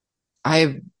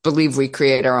I believe we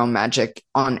create our own magic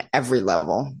on every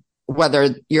level,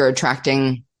 whether you're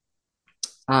attracting,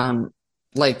 um,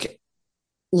 like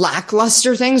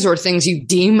lackluster things or things you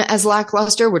deem as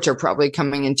lackluster, which are probably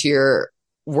coming into your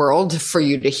world for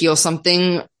you to heal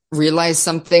something, realize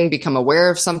something, become aware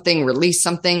of something, release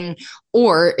something,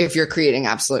 or if you're creating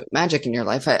absolute magic in your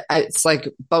life, it's like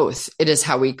both. It is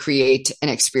how we create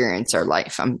and experience our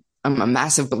life. I'm a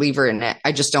massive believer in it.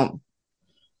 I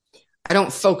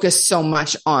don't focus so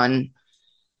much on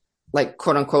like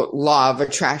quote unquote law of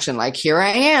attraction. Like here I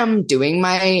am doing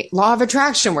my law of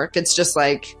attraction work. It's just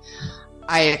like,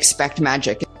 I expect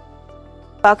magic.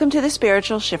 Welcome to the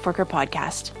Spiritual Shiftworker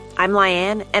Podcast. I'm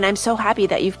Lyanne, and I'm so happy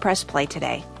that you've pressed play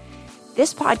today.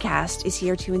 This podcast is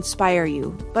here to inspire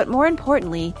you, but more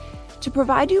importantly, to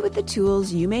provide you with the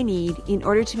tools you may need in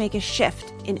order to make a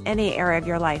shift in any area of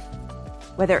your life.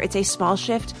 Whether it's a small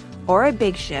shift or a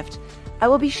big shift, I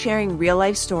will be sharing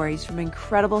real-life stories from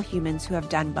incredible humans who have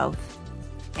done both.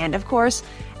 And of course,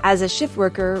 as a shift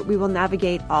worker, we will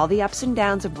navigate all the ups and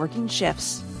downs of working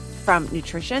shifts, from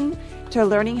nutrition to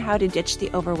learning how to ditch the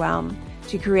overwhelm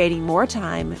to creating more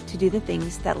time to do the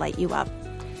things that light you up.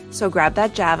 So grab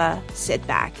that Java, sit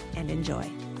back, and enjoy.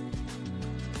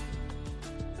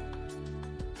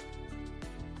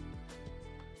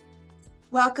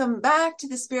 Welcome back to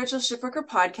the Spiritual Shiftworker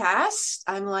Podcast.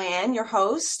 I'm Lyanne, your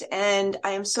host, and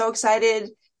I am so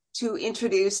excited to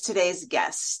introduce today's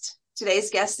guest. Today's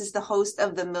guest is the host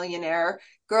of the Millionaire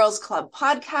Girls Club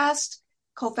podcast,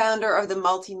 co-founder of the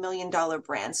multi-million-dollar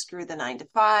brand Screw the 9 to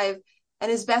 5,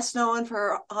 and is best known for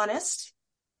her honest,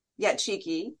 yet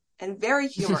cheeky, and very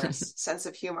humorous sense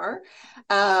of humor,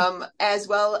 as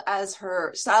well as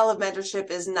her style of mentorship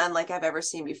is none like I've ever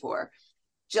seen before.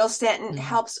 Jill Stanton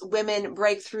helps women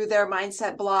break through their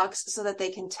mindset blocks so that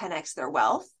they can 10x their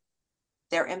wealth,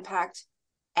 their impact,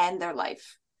 and their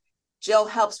life. Jill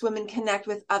helps women connect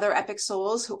with other epic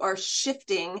souls who are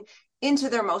shifting into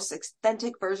their most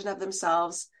authentic version of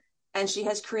themselves. And she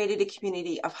has created a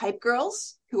community of hype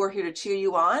girls who are here to cheer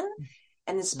you on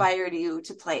and inspire you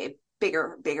to play a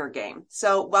bigger game.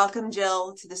 So welcome,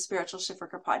 Jill, to the Spiritual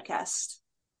Shiftworker Podcast.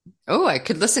 Oh, I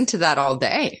could listen to that all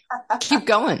day. Keep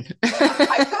going.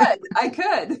 I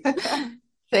could.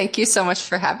 Thank you so much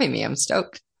for having me. I'm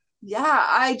stoked. Yeah,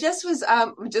 I just was,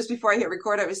 just before I hit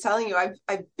record, I was telling you,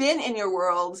 I've been in your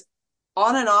world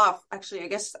on and off. Actually, I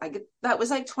guess that was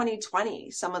like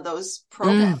 2020, some of those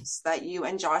programs that you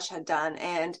and Josh had done.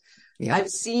 And I've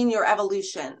seen your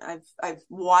evolution. I've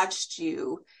watched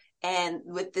you, and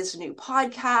with this new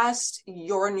podcast,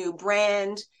 your new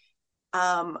brand,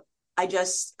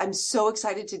 I'm so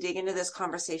excited to dig into this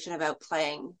conversation about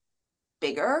playing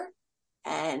bigger.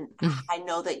 And I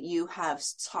know that you have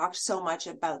talked so much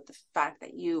about the fact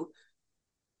that you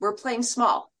were playing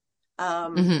small. But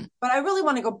I really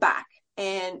want to go back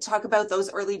and talk about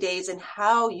those early days and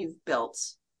how you've built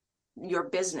your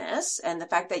business and the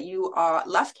fact that you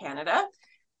left Canada.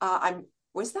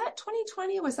 Was that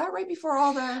 2020? Was that right before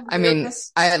all the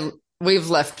weirdness?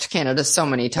 We've left Canada so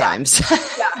many times.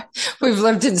 Yeah. We've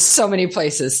lived in so many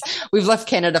places. We've left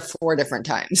Canada 4 different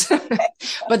times.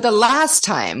 But the last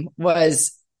time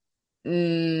was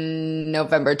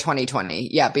November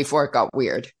 2020. Yeah, before it got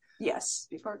weird. Yes,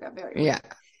 before it got very weird.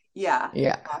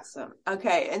 Yeah. Awesome.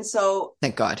 Okay. And so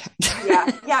thank God. Yeah.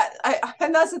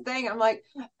 And that's the thing. I'm like,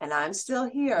 and I'm still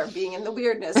here being in the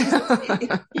weirdness.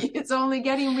 It's only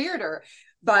getting weirder.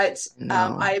 But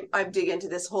I dig into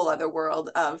this whole other world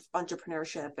of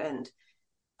entrepreneurship and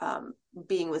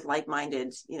being with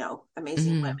like-minded,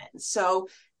 amazing women. So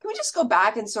can we just go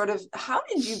back and sort of, how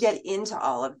did you get into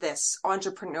all of this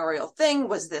entrepreneurial thing?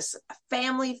 Was this a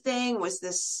family thing? Was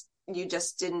this, you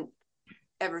just didn't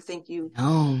ever think you?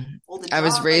 No, I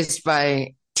was raised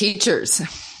by teachers.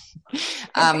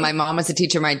 My mom was a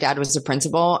teacher. My dad was a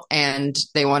principal, and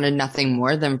they wanted nothing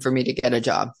more than for me to get a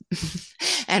job.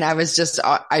 And I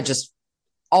just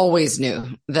always knew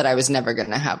that I was never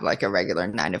going to have like a regular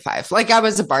 9 to 5. Like I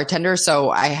was a bartender, so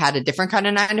I had a different kind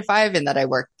of 9 to 5 in that I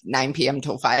worked 9 p.m.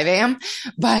 till 5 a.m.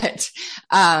 But,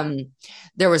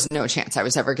 there was no chance I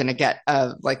was ever going to get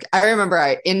I remember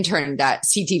I interned at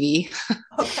CTV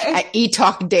at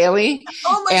eTalk Daily.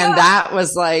 Oh my and God. That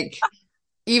was like,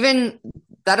 even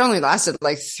that only lasted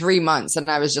like 3 months. And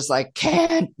I was just like,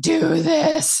 can't do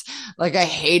this. Like I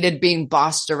hated being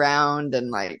bossed around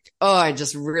and I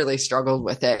just really struggled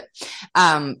with it.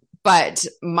 But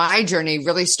my journey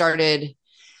really started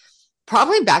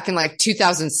probably back in like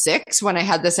 2006 when I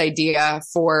had this idea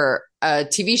for a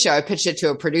TV show. I pitched it to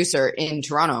a producer in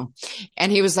Toronto,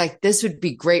 and he was like, this would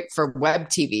be great for web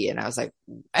TV. And I was like,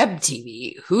 web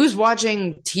TV? Who's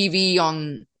watching TV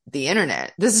on the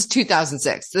internet. This is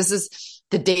 2006. This is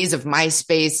the days of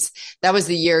MySpace. That was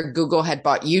the year Google had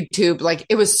bought YouTube. Like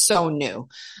it was so new.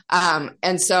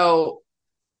 And so,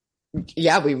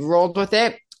 yeah, we rolled with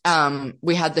it.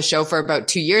 We had the show for about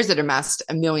 2 years. It amassed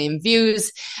 1 million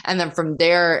views. And then from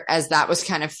there, as that was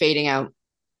kind of fading out,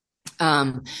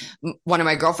 one of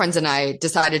my girlfriends and I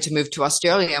decided to move to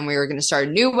Australia, and we were going to start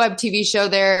a new web TV show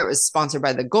there. It was sponsored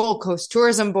by the Gold Coast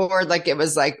Tourism Board. Like it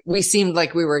was like, we seemed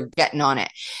like we were getting on it.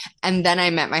 And then I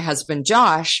met my husband,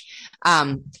 Josh.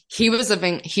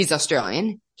 He's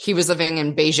Australian. He was living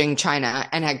in Beijing, China,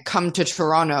 and had come to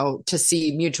Toronto to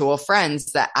see mutual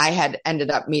friends that I had ended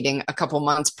up meeting a couple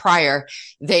months prior.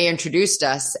 They introduced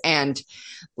us, and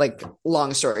like,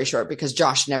 long story short, because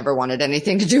Josh never wanted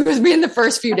anything to do with me in the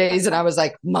first few days. And I was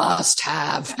like, must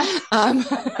have.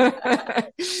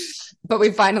 But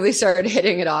we finally started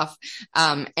hitting it off.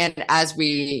 And as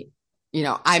we,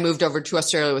 I moved over to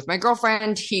Australia with my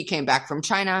girlfriend. He came back from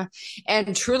China,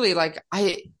 and truly, like,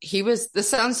 this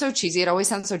sounds so cheesy. It always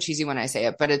sounds so cheesy when I say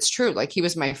it, but it's true. Like, he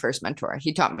was my first mentor.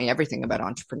 He taught me everything about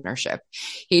entrepreneurship.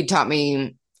 He taught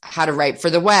me how to write for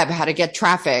the web, how to get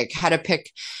traffic, how to pick,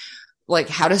 like,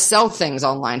 how to sell things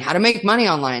online, how to make money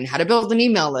online, how to build an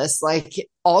email list, like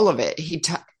all of it. He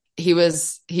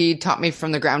taught me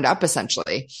from the ground up,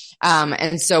 essentially.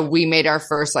 And so we made our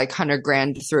first like 100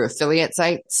 grand through affiliate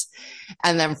sites.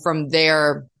 And then from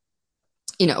there,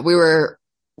 we were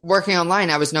working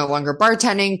online. I was no longer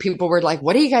bartending. People were like,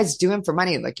 what are you guys doing for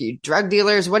money? Like, you drug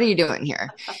dealers, what are you doing here?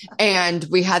 And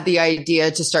we had the idea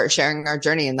to start sharing our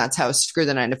journey. And that's how Screw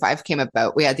the 9 to 5 came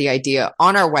about. We had the idea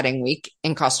on our wedding week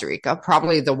in Costa Rica,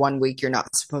 probably the 1 week you're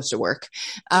not supposed to work.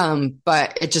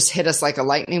 But it just hit us like a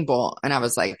lightning bolt. And I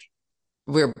was like,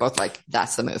 we were both like,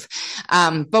 that's the move.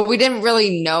 But we didn't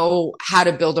really know how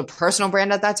to build a personal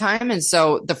brand at that time. And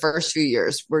so the first few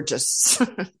years were just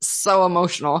so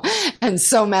emotional and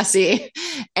so messy.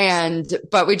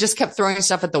 But we just kept throwing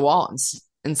stuff at the wall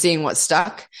and seeing what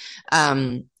stuck.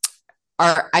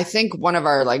 I think one of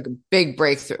our like big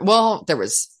breakthrough, well,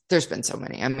 there's been so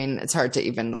many. I mean, it's hard to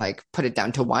even like put it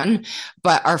down to one,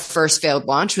 but our first failed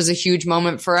launch was a huge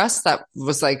moment for us. That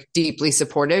was like deeply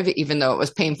supportive, even though it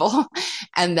was painful.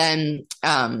 And then,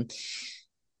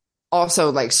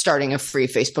 also like starting a free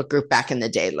Facebook group back in the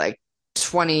day, like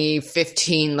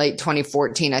 2015, late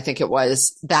 2014, I think it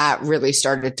was, that really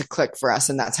started to click for us.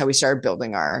 And that's how we started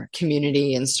building our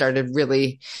community and started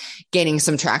really gaining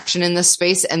some traction in this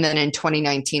space. And then in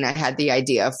 2019, I had the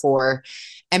idea for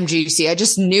MGC. I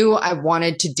just knew I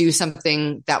wanted to do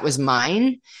something that was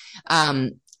mine.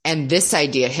 And this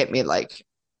idea hit me like,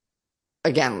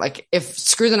 again, like if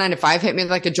Screw the 9 to 5 hit me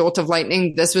like a jolt of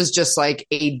lightning, this was just like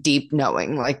a deep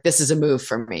knowing, like, this is a move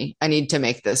for me. I need to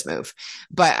make this move.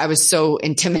 But I was so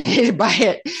intimidated by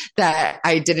it that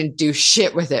I didn't do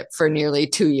shit with it for nearly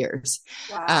 2 years.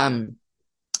 Wow.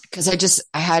 Cause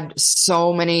I had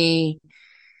so many,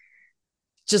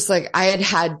 just like I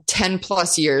had 10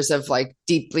 plus years of like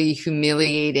deeply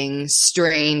humiliating,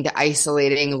 strained,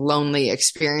 isolating, lonely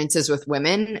experiences with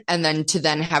women. And then to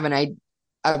then have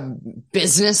a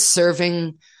business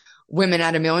serving women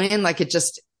at 1 million, like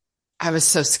I was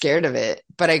so scared of it,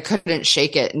 but I couldn't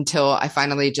shake it until I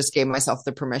finally just gave myself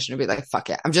the permission to be like, fuck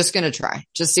it. I'm just going to try,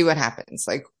 just see what happens.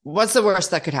 Like, what's the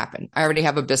worst that could happen? I already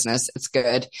have a business. It's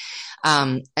good.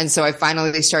 And so I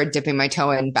finally started dipping my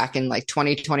toe in back in like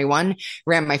 2021,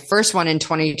 ran my first one in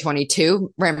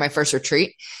 2022, ran my first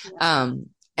retreat. And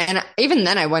even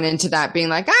then I went into that being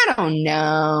like, I don't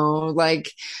know,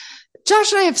 like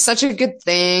Josh and I have such a good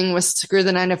thing with Screw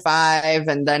the 9 to 5.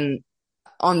 And then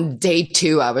on day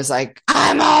 2, I was like,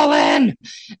 I'm all in.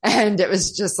 And it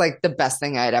was just like the best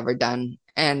thing I had ever done.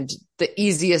 And the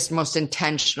easiest, most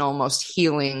intentional, most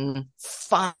healing,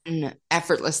 fun,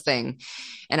 effortless thing.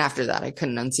 And after that, I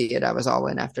couldn't unsee it. I was all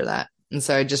in after that. And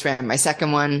so I just ran my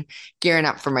second one, gearing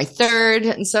up for my third.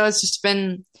 And so it's just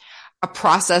been a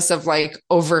process of like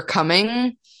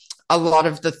overcoming a lot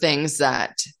of the things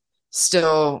that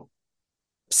still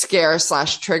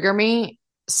scare/trigger me,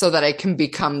 so that I can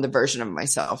become the version of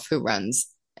myself who runs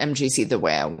MGC the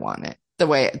way I want it, the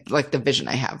way, like, the vision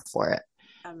I have for it.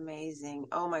 Amazing.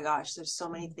 Oh my gosh. There's so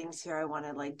many things here I want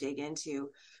to like dig into.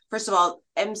 First of all,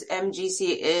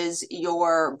 MGC is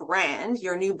your brand,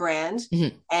 your new brand,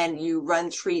 and you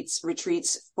run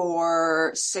retreats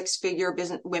for 6-figure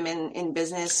women in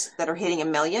business that are hitting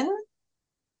 1 million.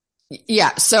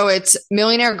 Yeah. So it's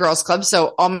Millionaire Girls Club.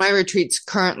 So all my retreats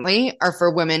currently are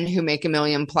for women who make 1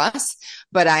 million plus,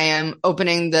 but I am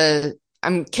opening the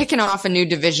I'm kicking off a new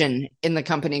division in the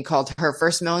company called Her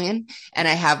First Million. And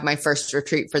I have my first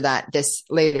retreat for that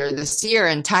later this year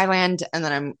in Thailand. And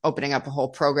then I'm opening up a whole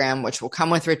program, which will come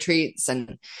with retreats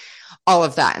and all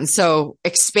of that. And so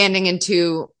expanding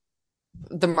into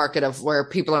the market of where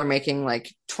people are making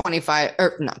like 25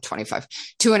 or not 25,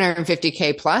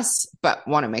 250K plus, but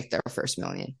want to make their first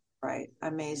million. Right.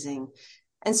 Amazing.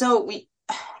 And so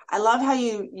I love how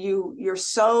you're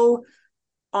so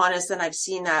honest. And I've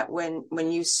seen that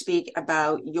when you speak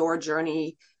about your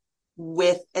journey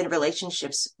in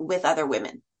relationships with other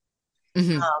women.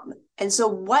 Mm-hmm. And so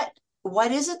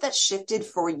what is it that shifted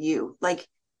for you? Like,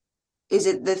 is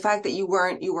it the fact that you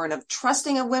weren't of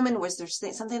trusting of women? Was there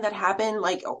something that happened?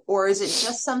 Like, or is it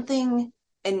just something?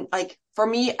 And like, for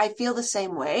me, I feel the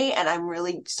same way, and I'm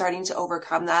really starting to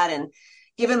overcome that. And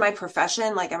given my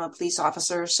profession, like I'm a police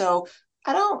officer, so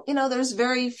I don't, there's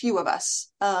very few of us.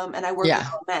 And I work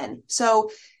with all men.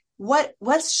 So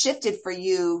what's shifted for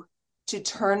you to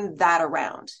turn that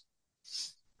around?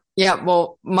 Yeah.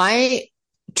 Well, my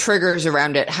triggers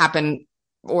around it happened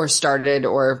or started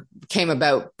or came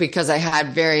about because I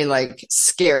had very like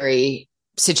scary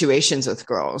situations with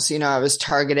girls. I was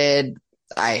targeted.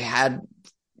 I had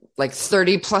like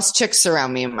 30 plus chicks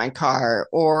around me in my car,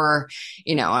 or,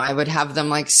 I would have them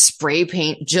like spray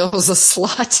paint Jill's a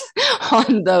slut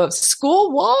on the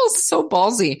school walls. So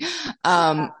ballsy.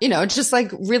 Just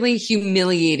like really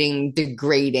humiliating,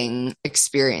 degrading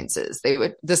experiences.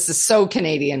 This is so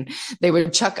Canadian. They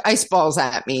would chuck ice balls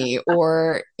at me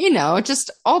or, just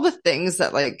all the things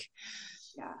that like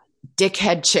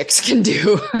dickhead chicks can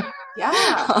do.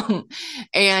 Yeah.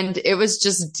 And it was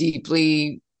just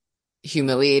deeply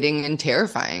humiliating and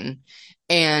terrifying.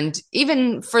 And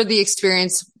even for the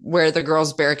experience where the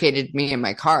girls barricaded me in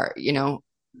my car,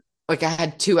 like I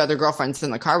had two other girlfriends in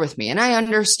the car with me, and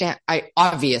I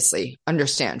obviously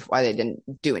understand why they didn't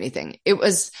do anything. It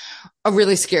was a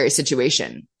really scary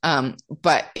situation.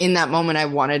 But in that moment, I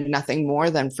wanted nothing more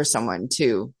than for someone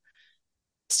to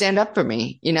stand up for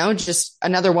me, just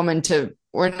another woman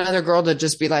or another girl to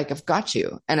just be like, I've got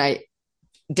you. And I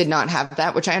did not have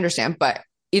that, which I understand, but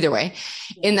either way,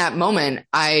 in that moment,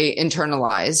 I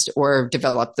internalized or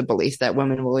developed the belief that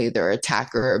women will either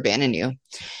attack or abandon you.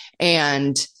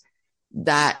 And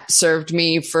that served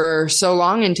me for so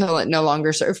long until it no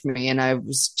longer served me. And I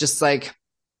was just like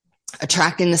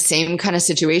attracting the same kind of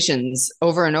situations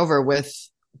over and over with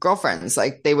girlfriends.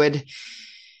 Like they would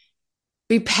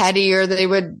be petty, or they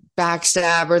would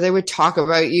backstab, or they would talk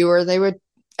about you, or they would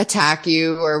attack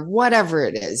you, or whatever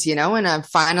it is, and I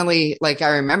finally, like,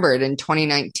 I remember it in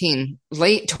 2019,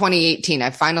 late 2018.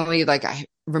 I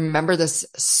remember this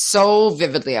so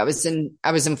vividly. I was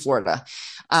in Florida,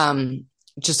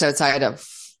 just outside of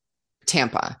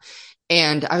Tampa.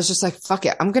 And I was just like, fuck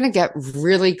it. I'm going to get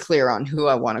really clear on who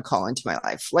I want to call into my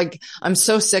life. Like, I'm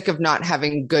so sick of not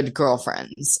having good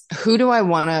girlfriends. Who do I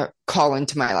want to call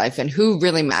into my life, and who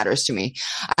really matters to me?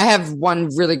 I have one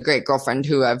really great girlfriend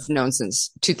who I've known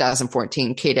since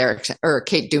 2014,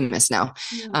 Kate Dumas now,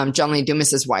 John Lee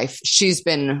Dumas's wife. She's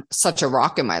been such a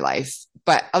rock in my life.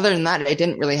 But other than that, I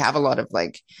didn't really have a lot of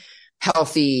like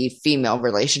healthy female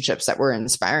relationships that were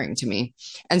inspiring to me.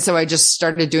 And so I just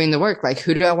started doing the work. Like,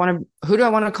 who do I want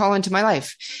to call into my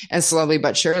life? And slowly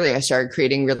but surely I started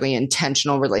creating really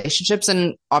intentional relationships,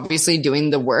 and obviously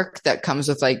doing the work that comes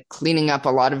with like cleaning up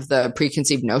a lot of the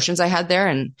preconceived notions I had there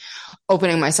and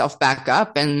opening myself back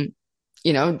up. And,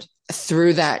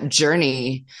 through that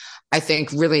journey, I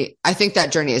think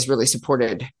that journey has really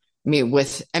supported me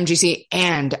with MGC,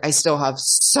 and I still have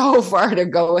so far to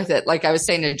go with it. Like I was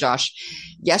saying to Josh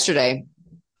yesterday,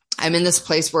 I'm in this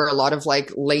place where a lot of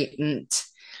like latent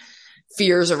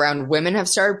fears around women have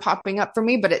started popping up for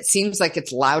me, but it seems like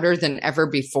it's louder than ever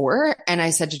before. And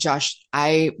I said to Josh,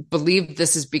 I believe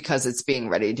this is because it's being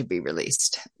ready to be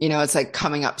released. It's like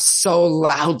coming up so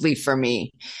loudly for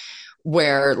me,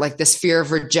 where like this fear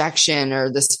of rejection,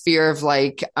 or this fear of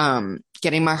like,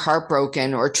 getting my heart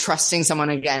broken, or trusting someone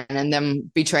again and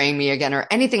them betraying me again, or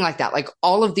anything like that. Like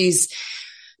all of these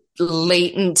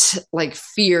latent like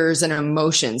fears and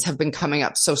emotions have been coming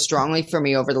up so strongly for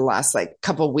me over the last like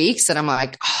couple of weeks that I'm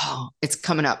like, oh, it's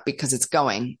coming up because it's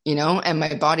going, and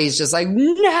my body's just like,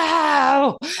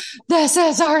 no, this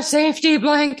is our safety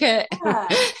blanket. Yeah.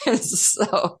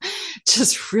 So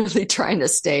just really trying to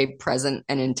stay present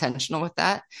and intentional with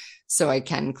that, so I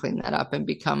can clean that up and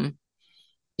become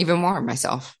even more of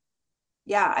myself.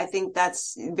 Yeah, I think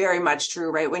that's very much true,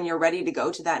 right? When you're ready to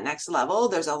go to that next level,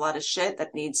 there's a lot of shit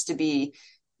that needs to be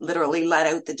literally let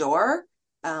out the door.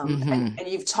 And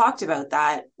you've talked about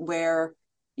that, where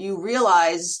you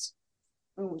realized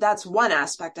that's one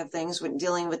aspect of things when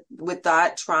dealing with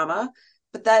that trauma,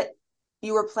 but that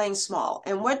you were playing small.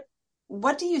 And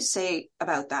what do you say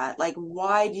about that? Like,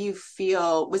 why do you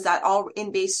feel, was that all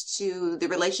in base to the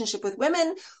relationship with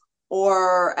women?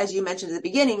 Or as you mentioned at the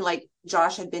beginning, like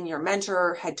Josh had been your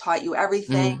mentor, had taught you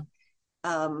everything.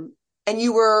 Mm. And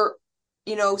you were,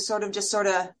 sort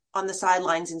of on the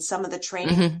sidelines in some of the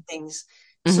training Mm-hmm. things.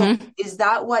 So Mm-hmm. is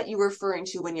that what you're referring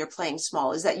to when you're playing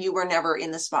small? Is that you were never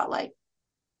in the spotlight?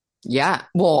 Yeah.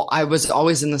 Well, I was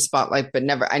always in the spotlight, but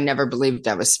I never believed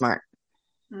I was smart.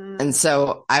 And Mm,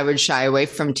 so I would shy away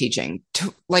from teaching.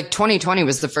 Like 2020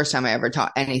 was the first time I ever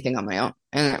taught anything on my own.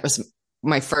 And it was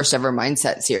my first ever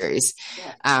mindset series.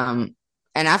 yeah. Um,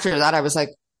 and after that, I was like,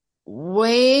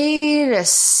 wait a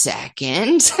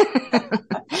second.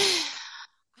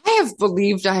 I have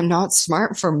believed I'm not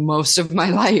smart for most of my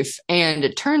life. And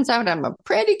it turns out I'm a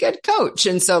pretty good coach.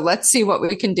 And so let's see what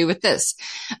we can do with this.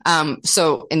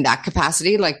 So in that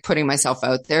capacity, like putting myself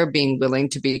out there, being willing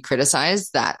to be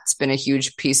criticized, that's been a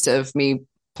huge piece of me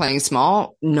playing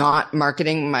small, not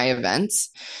marketing my events,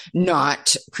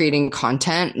 not creating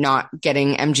content, not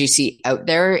getting MGC out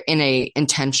there in a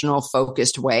intentional,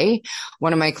 focused way.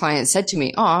 One of my clients said to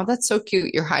me, "Oh, that's so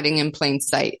cute. You're hiding in plain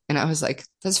sight." And I was like,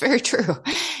 that's very true.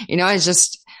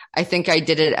 I think I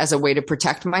did it as a way to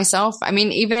protect myself. I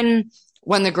mean, even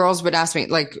when the girls would ask me,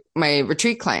 like my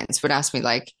retreat clients would ask me,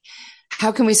 like,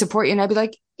 how can we support you? And I'd be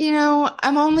like,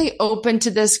 I'm only open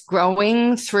to this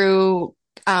growing through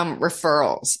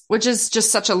referrals, which is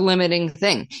just such a limiting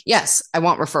thing. Yes, I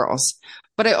want referrals,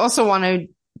 but I also want to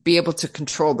be able to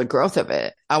control the growth of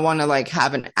it. I want to like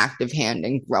have an active hand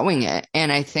in growing it.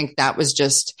 And I think that was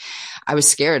just, I was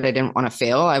scared. I didn't want to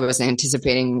fail. I was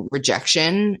anticipating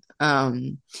rejection.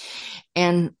 And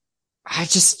I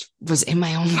just was in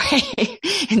my own way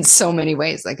in so many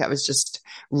ways. Like I was just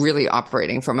really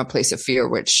operating from a place of fear,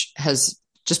 which has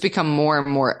just become more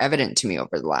and more evident to me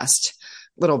over the last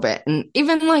little bit. And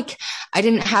even like I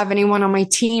didn't have anyone on my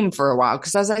team for a while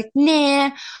because I was like, nah,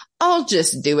 I'll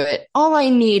just do it. All I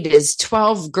need is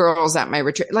 12 girls at my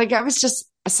retreat. Like I was just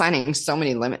assigning so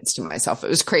many limits to myself. It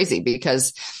was crazy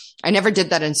because I never did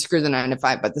that in Screw the 9 to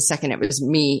 5, but the second it was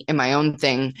me in my own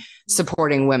thing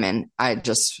supporting women,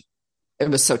 it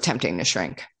was so tempting to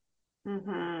shrink.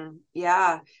 Mm-hmm.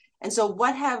 Yeah. And so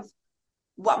what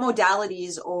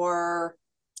modalities or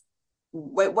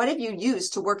what have you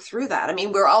used to work through that? I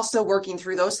mean, we're all still working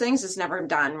through those things. It's never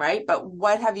done, right? But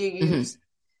what have you Mm-hmm. used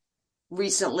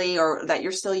recently or that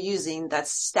you're still using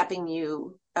that's stepping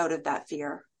you out of that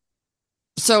fear?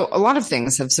 So a lot of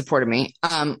things have supported me.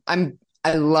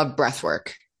 I love breath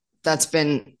work. That's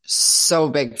been so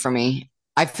big for me.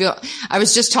 I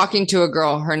was just talking to a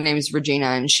girl, her name's Regina,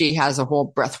 and she has a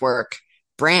whole breathwork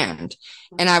brand.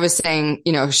 And I was saying,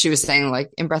 she was saying like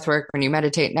in breathwork when you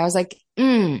meditate, and I was like,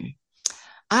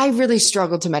 I really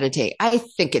struggle to meditate. I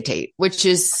thinkitate, which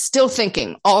is still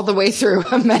thinking all the way through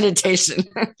a meditation.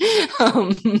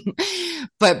 um,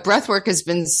 but breath work has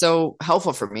been so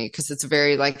helpful for me because it's a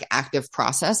very like active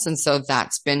process. And so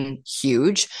that's been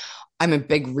huge. I'm a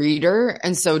big reader.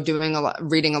 And so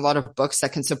reading a lot of books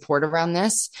that can support around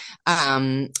this.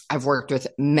 I've worked with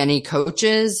many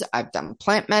coaches. I've done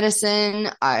plant medicine.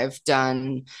 I've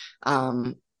done,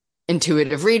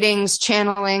 intuitive readings,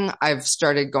 channeling. I've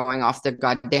started going off the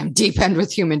goddamn deep end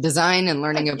with human design and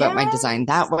learning about my design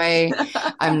that Yes. way.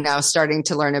 I'm now starting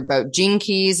to learn about gene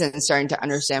keys and starting to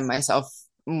understand myself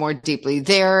more deeply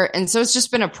there. And so it's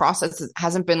just been a process. It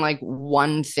hasn't been like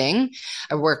one thing.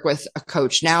 I work with a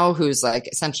coach now who's like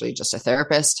essentially just a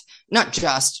therapist. Not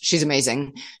just, she's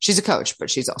amazing. She's a coach, but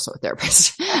she's also a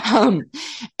therapist.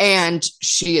 And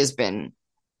she has been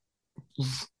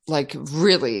like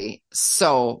really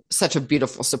such a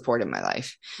beautiful support in my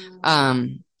life.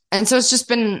 And so it's just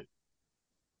been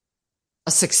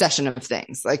a succession of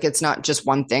things. Like it's not just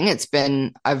one thing.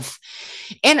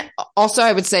 And also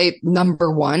I would say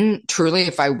number one, truly,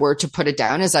 if I were to put it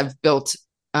down, is I've built,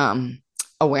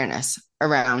 awareness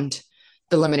around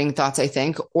the limiting thoughts I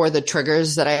think, or the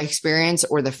triggers that I experience,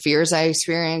 or the fears I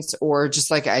experience, or just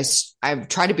like I've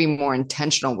tried to be more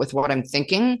intentional with what I'm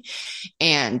thinking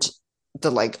and the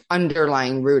like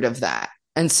underlying root of that.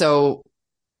 And so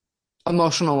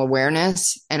emotional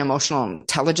awareness and emotional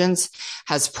intelligence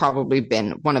has probably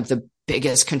been one of the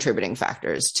biggest contributing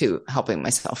factors to helping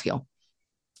myself heal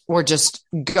or just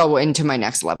go into my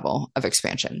next level of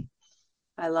expansion.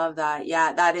 I love that.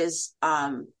 Yeah, that is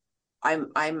I'm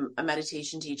a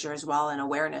meditation teacher as well, and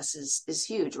awareness is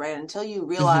huge, right? Until you Mm-hmm.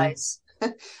 realize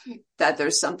that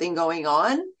there's something going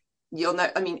on, you'll know.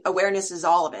 I mean, awareness is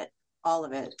all of it, all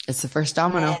of it. It's the first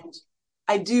domino. And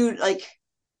I do like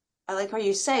I like how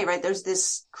you say, right, there's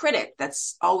this critic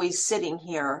that's always sitting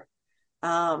here.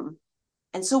 And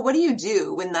so what do you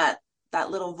do when that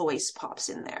little voice pops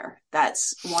in there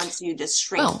that's wants you to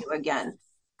shrink Well, you again?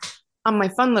 on my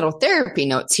fun little therapy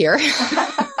notes here,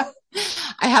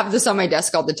 I have this on my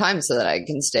desk all the time so that I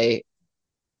can stay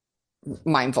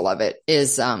mindful of it,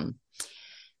 is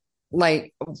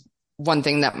like one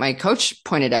thing that my coach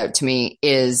pointed out to me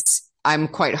is I'm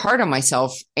quite hard on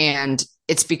myself, and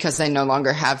it's because I no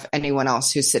longer have anyone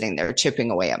else who's sitting there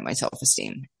chipping away at my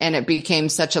self-esteem. And it became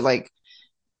such a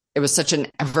it was such an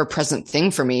ever-present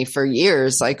thing for me for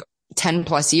years, like 10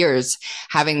 plus years,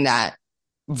 having that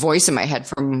voice in my head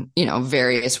from,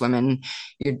 various women.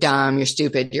 You're dumb, you're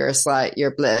stupid, you're a slut,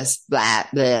 you're bliss, blah,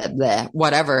 blah, blah,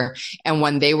 whatever. And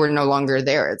when they were no longer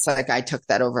there, it's like I took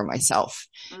that over myself.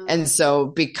 And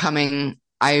so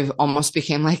I almost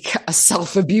became like a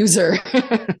self-abuser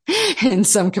in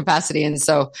some capacity. And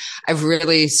so I've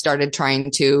really started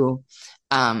trying to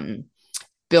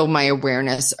build my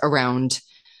awareness around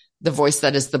the voice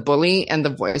that is the bully and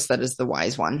the voice that is the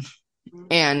wise one.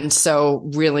 And so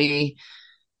really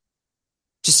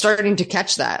just starting to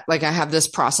catch that. Like I have this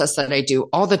process that I do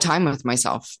all the time with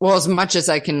myself. Well, as much as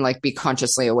I can be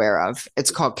consciously aware of.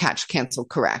 It's called catch, cancel,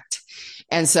 correct.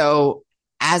 And so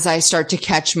as I start to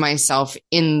catch myself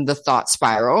in the thought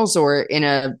spirals or in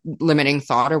a limiting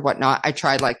thought or whatnot, I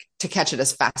try to catch it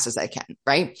as fast as I can.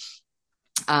 Right.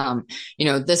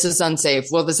 This is unsafe.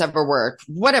 Will this ever work?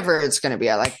 Whatever it's going to be.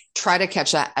 I try to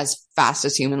catch that as fast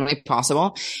as humanly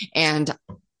possible. And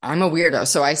I'm a weirdo.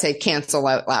 So I say cancel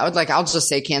out loud. I'll just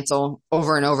say cancel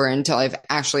over and over until I've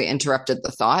actually interrupted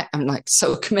the thought. I'm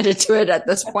so committed to it at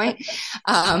this point.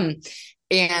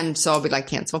 And so I'll be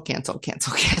cancel, cancel,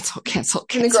 cancel, cancel, cancel,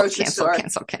 cancel, cancel,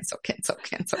 cancel, cancel, cancel,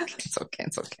 cancel, cancel,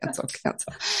 cancel, cancel,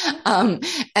 cancel.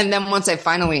 And then once I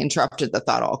finally interrupted the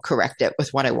thought, I'll correct it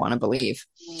with what I want to believe.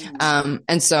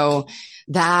 And so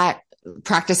that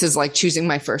practice is choosing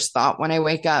my first thought when I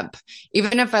wake up,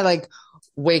 even if I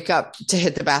wake up to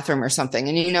hit the bathroom or something.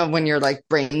 And when your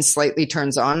brain slightly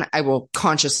turns on, I will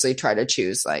consciously try to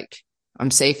choose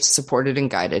I'm safe, supported, and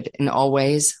guided in all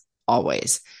ways,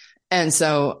 always. And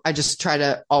so I just try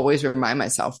to always remind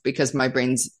myself, because my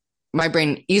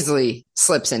brain easily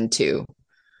slips into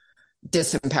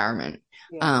disempowerment.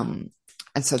 Yeah.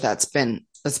 And so that's been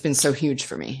so huge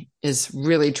for me, is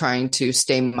really trying to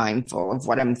stay mindful of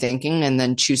what I'm thinking and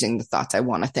then choosing the thoughts I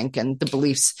want to think and the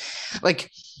beliefs.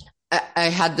 I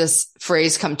had this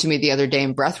phrase come to me the other day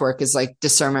in breathwork, is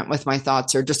discernment with my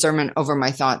thoughts, or discernment over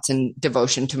my thoughts and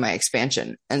devotion to my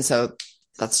expansion. And so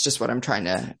that's just what I'm trying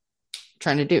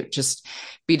to do. Just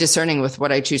be discerning with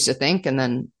what I choose to think, and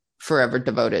then forever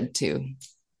devoted to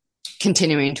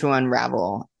continuing to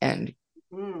unravel and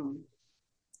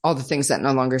all the things that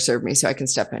no longer serve me, so I can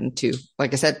step into,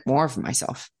 like I said, more of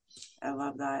myself. I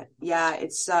love that. Yeah.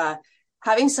 It's,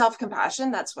 having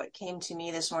self-compassion. That's what came to me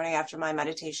this morning after my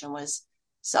meditation, was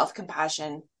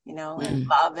self-compassion, and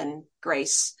love and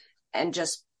grace, and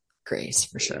just grace,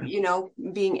 for sure.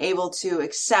 Being able to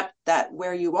accept that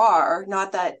where you are,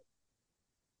 not that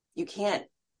you can't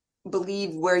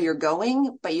believe where you're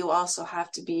going, but you also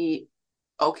have to be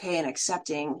okay and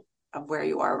accepting of where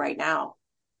you are right now.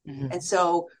 Mm-hmm. And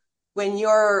so when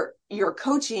you're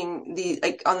coaching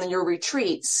on your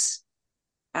retreats,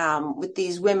 with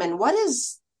these women, what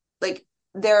is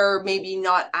they're maybe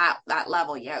not at that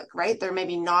level yet, right? They're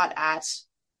maybe not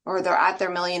or they're at their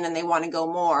million and they want to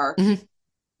go more.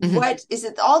 Mm-hmm. Mm-hmm. What is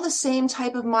it? All the same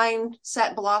type of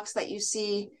mindset blocks that you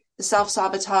see, the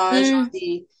self-sabotage, or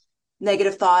the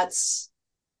negative thoughts?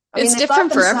 It's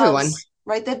different for everyone,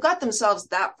 right? They've got themselves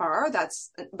that far.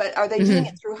 But are they doing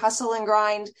it through hustle and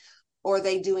grind, or are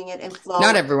they doing it in flow?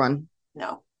 Not everyone.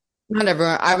 No, not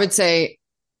everyone. I would say,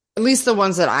 at least the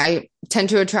ones that I tend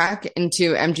to attract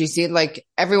into MGC,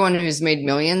 everyone who's made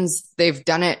millions, they've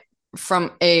done it from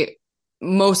a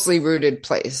mostly rooted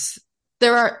place. They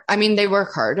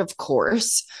work hard, of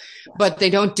course, but they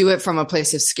don't do it from a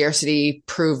place of scarcity,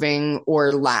 proving,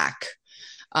 or lack.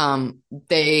 I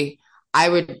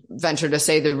would venture to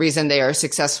say the reason they are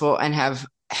successful and have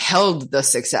held the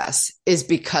success is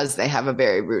because they have a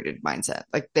very rooted mindset.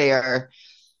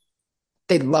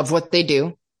 They love what they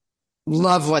do.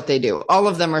 Love what they do. All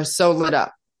of them are so lit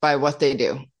up by what they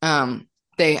do.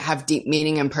 They have deep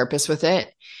meaning and purpose with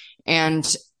it. And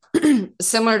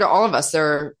similar to all of us,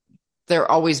 they're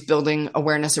always building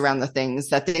awareness around the things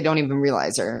that they don't even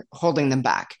realize are holding them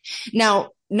back. Now,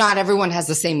 not everyone has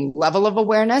the same level of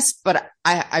awareness, but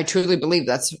I truly believe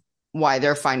that's why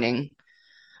they're finding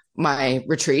my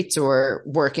retreats or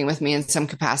working with me in some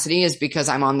capacity, is because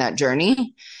I'm on that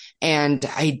journey and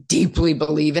I deeply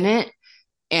believe in it.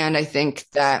 And I think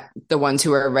that the ones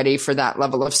who are ready for that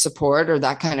level of support or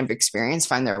that kind of experience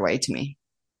find their way to me.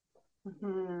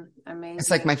 Mm-hmm. Amazing. It's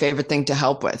like my favorite thing to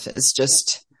help with is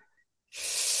just,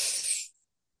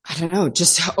 I don't know,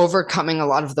 just overcoming a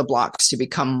lot of the blocks to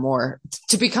become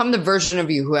the version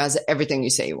of you who has everything you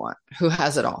say you want, who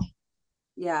has it all.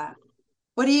 Yeah.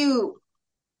 What do you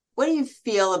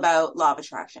feel about law of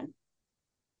attraction?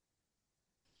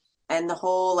 And the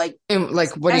whole And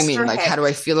like, what do you mean? Esther Like, how do I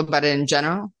Hicks. feel about it in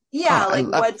general? Yeah, I like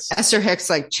love what's Esther Hicks,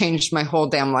 like changed my whole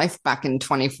damn life back in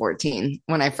 2014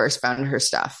 when I first found her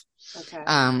stuff. okay.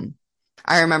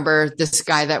 I remember this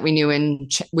guy that we knew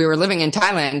we were living in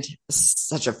Thailand.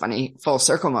 Such a funny full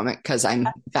circle moment because I'm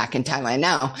back in Thailand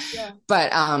now. Yeah.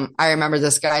 But I remember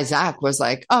this guy, Zach, was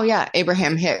like, oh yeah,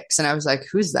 Abraham Hicks. And I was like,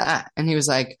 who's that? And he was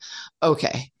like,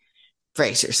 okay,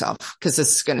 brace yourself because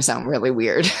this is going to sound really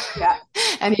weird. Yeah.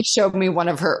 And he showed me one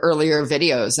of her earlier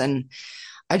videos and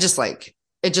I just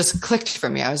it just clicked for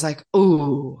me. I was like,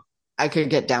 ooh, I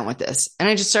could get down with this. And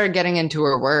I just started getting into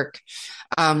her work.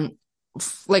 I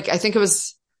think it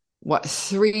was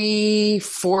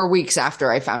 3-4 weeks after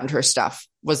I found her stuff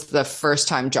was the first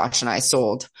time Josh and I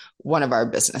sold one of our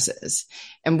businesses.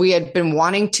 And we had been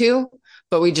wanting to,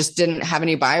 but we just didn't have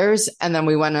any buyers. And then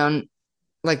we went on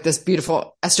like this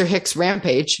beautiful Esther Hicks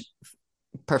rampage,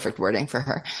 perfect wording for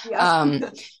her. Yeah.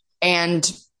 And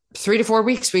 3-4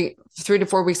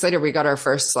 weeks later, we got our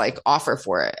first like offer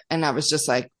for it. And I was just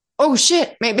like, oh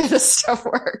shit, maybe this stuff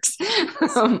works.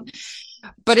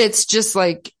 But it's just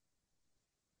like,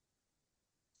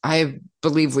 I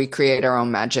believe we create our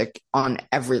own magic on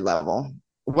every level,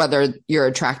 whether you're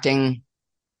attracting,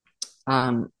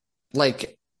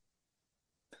 like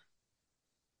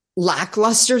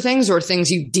lackluster things or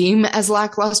things you deem as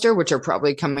lackluster, which are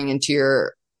probably coming into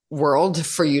your world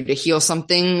for you to heal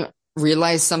something,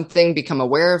 realize something, become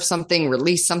aware of something,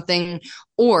 release something,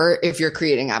 or if you're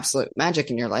creating absolute magic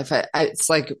in your life, it's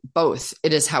like both.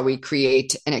 It is how we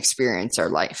create and experience our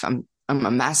life. I'm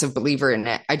a massive believer in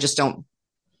it. I don't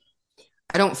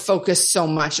focus so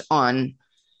much on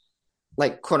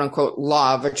like quote unquote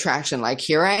law of attraction. Like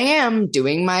here I am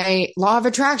doing my law of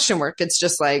attraction work. It's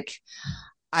just like,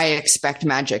 I expect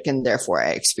magic and therefore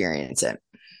I experience it.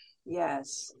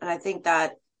 Yes. And I think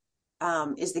that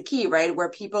is the key, right? Where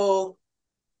people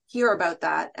hear about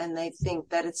that and they think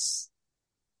that it's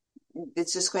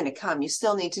just going to come. You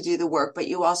still need to do the work, but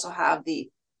you also have the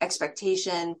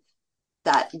expectation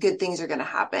that good things are going to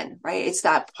happen, right? It's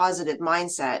that positive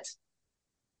mindset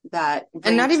that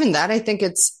and not even that. I think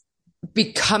it's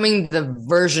becoming the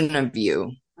version of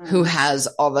you who has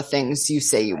all the things you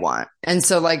say you want. And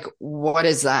so like, what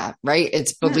is that? Right?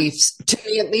 It's beliefs, to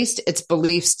me at least, it's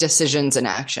beliefs, decisions, and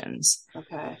actions.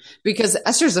 Okay. Because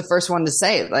Esther's the first one to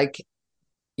say, like,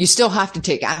 you still have to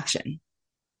take action.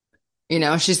 You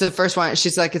know, she's the first one.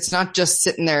 She's like, it's not just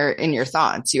sitting there in your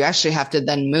thoughts. You actually have to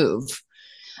then move.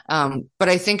 But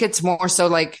I think it's more so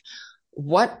like,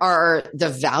 what are the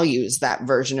values that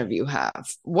version of you have?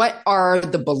 What are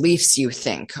the beliefs you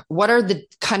think? What are the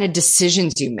kind of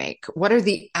decisions you make? What are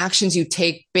the actions you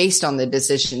take based on the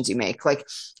decisions you make? Like,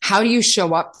 how do you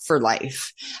show up for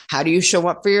life? How do you show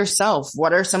up for yourself?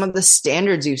 What are some of the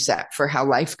standards you set for how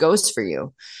life goes for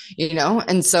you? You know?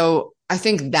 And so I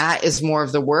think that is more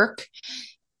of the work.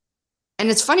 And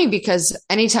it's funny because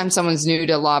anytime someone's new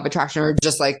to law of attraction or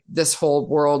just like this whole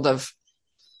world of,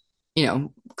 you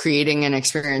know, creating and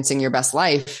experiencing your best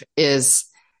life is,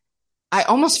 I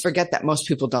almost forget that most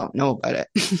people don't know about it.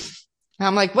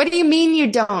 I'm like, what do you mean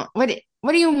you don't? What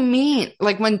do you mean?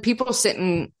 Like when people sit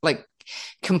and like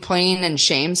complain and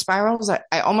shame spirals,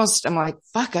 I'm like,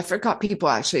 fuck, I forgot people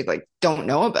actually like don't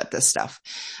know about this stuff.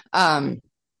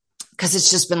 Cause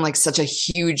it's just been like such a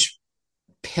huge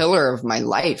pillar of my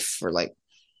life for like,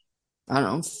 I don't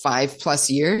know, 5+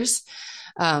 years.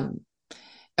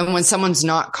 And when someone's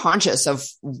not conscious of,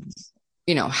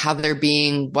 you know, how they're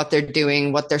being, what they're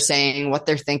doing, what they're saying, what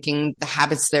they're thinking, the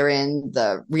habits they're in,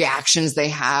 the reactions they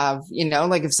have, you know,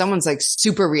 like if someone's like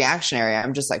super reactionary,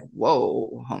 I'm just like,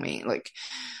 whoa, homie, like,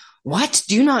 what?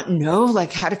 Do you not know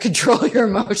like how to control your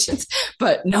emotions?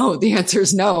 But no, the answer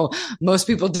is no. Most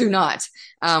people do not,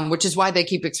 which is why they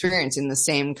keep experiencing the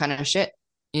same kind of shit.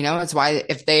 You know, it's why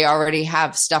if they already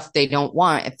have stuff they don't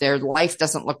want, if their life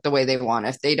doesn't look the way they want,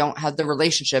 if they don't have the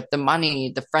relationship, the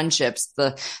money, the friendships,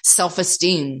 the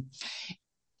self-esteem,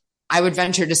 I would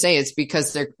venture to say it's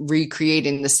because they're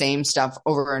recreating the same stuff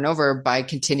over and over by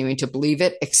continuing to believe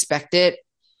it, expect it,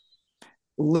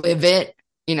 live it,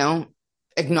 you know,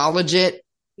 acknowledge it,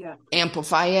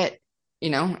 amplify it. You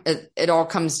know, it all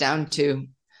comes down to,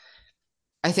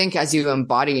 I think as you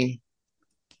embody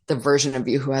the version of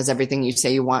you who has everything you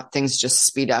say you want, things just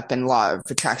speed up, and law of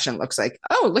attraction looks like,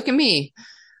 oh, look at me.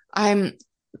 I'm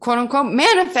quote unquote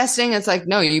manifesting. It's like,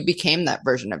 no, you became that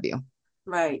version of you.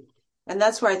 Right. And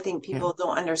that's where I think Yeah. people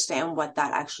don't understand what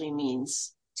that actually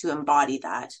means to embody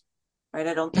that. Right.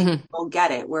 I don't think Mm-hmm. people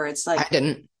get it, where it's I like,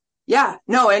 didn't. yeah,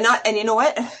 no, and you know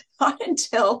what? Not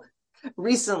until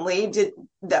recently did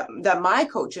that my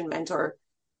coach and mentor,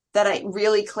 that I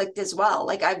really clicked as well.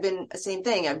 Like I've been the same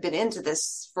thing. I've been into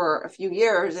this for a few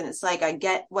years, and it's like I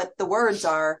get what the words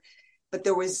are, but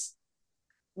there was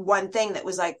one thing that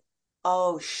was like,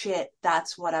 oh shit,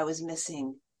 that's what I was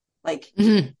missing. Like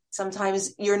Mm-hmm.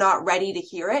 sometimes you're not ready to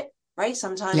hear it, right?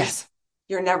 Sometimes Yes.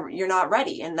 you're not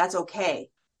ready, and that's okay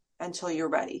until you're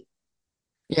ready.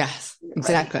 Yes, You're ready.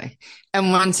 exactly.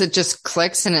 And once it just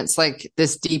clicks and it's like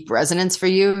this deep resonance for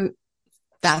you,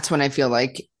 that's when I feel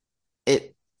like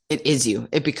it it is you.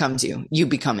 It becomes you. You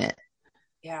become it.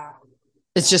 Yeah.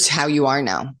 It's just how you are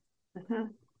now. Mm-hmm.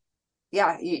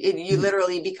 Yeah. You Mhm.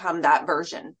 literally become that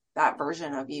version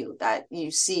of you that you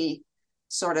see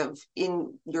sort of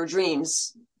in your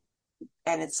dreams.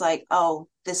 And it's like, oh,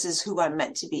 this is who I'm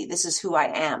meant to be. This is who I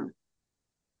am.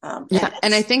 And Yeah.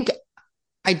 And I think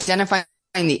identifying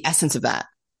the essence of that,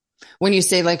 when you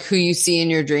say like who you see in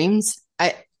your dreams,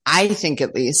 I think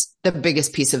at least the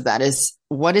biggest piece of that is,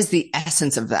 what is the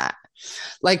essence of that?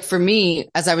 Like for me,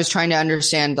 as I was trying to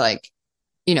understand, like,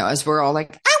 as we're all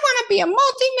like, I want to be a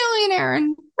multimillionaire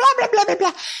and blah, blah, blah, blah,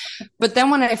 blah. But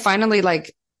then when I finally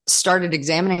like started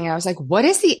examining it, I was like, what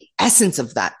is the essence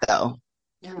of that though?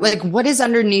 mm, Like, what is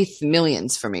underneath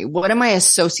millions for me? What am I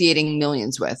associating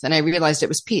millions with? And I realized it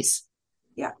was peace.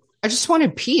 yeah, I just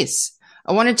wanted peace.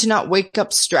 I wanted to not wake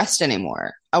up stressed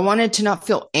anymore. I wanted to not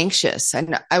feel anxious.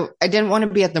 And I didn't want to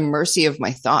be at the mercy of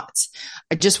my thoughts.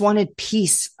 I just wanted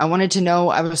peace. I wanted to know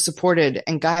I was supported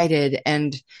and guided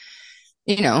and,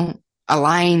 you know,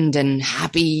 aligned and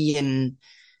happy, and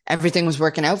everything was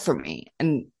working out for me.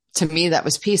 And to me, that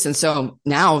was peace. And so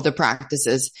now the practice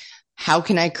is, how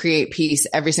can I create peace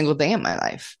every single day in my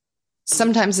life?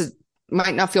 Sometimes it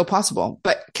might not feel possible,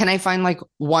 but can I find like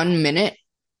 1 minute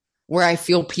where I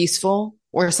feel peaceful,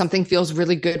 or something feels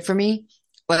really good for me?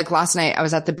 Like last night, I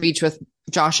was at the beach with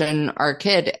Josh and our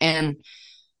kid, and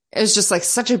it was just like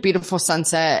such a beautiful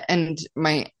sunset, and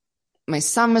my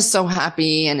son was so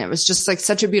happy, and it was just like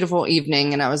such a beautiful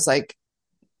evening. And I was like,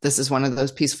 this is one of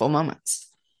those peaceful moments.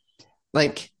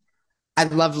 Like, I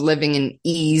love living an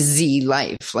easy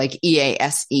life, like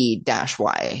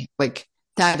EASE-Y. Like,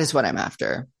 that is what I'm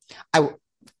after. I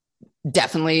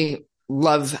definitely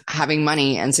love having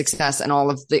money and success and all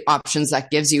of the options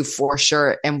that gives you, for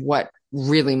sure. And what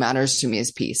really matters to me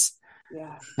is peace.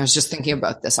 yeah, I was just thinking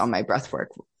about this on my breathwork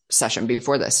session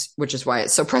before this, which is why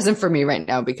it's so present for me right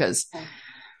now, because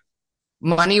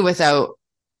money without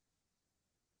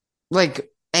like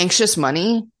anxious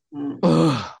money, mm,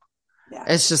 ugh, yeah,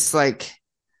 it's just like,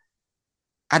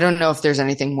 I don't know if there's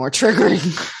anything more triggering,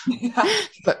 yeah.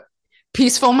 but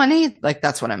peaceful money, like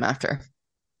that's what I'm after.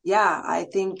 Yeah, I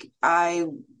think I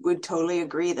would totally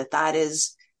agree that that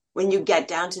is, when you get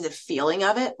down to the feeling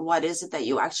of it, what is it that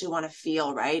you actually want to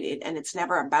feel, right? And it's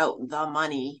never about the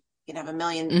money. You can have a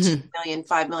million, Mm-hmm. 2 million,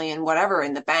 5 million, whatever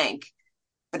in the bank.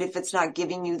 But if it's not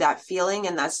giving you that feeling,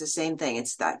 and that's the same thing,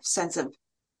 it's that sense of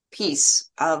peace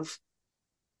of,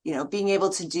 being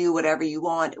able to do whatever you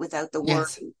want without the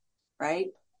Yes. worry, right?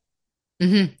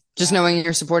 Mm-hmm. Just Yeah. knowing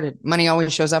you're supported. Money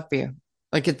always shows up for you.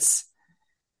 Like it's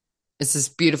this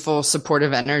beautiful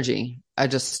supportive energy.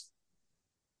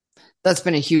 That's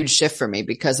been a huge shift for me,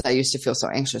 because I used to feel so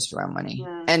anxious around money.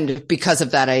 Mm. And because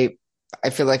of that, I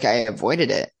feel like I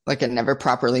avoided it. Like I never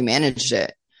properly managed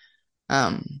it.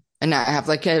 And now I have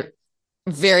like a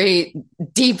very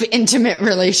deep, intimate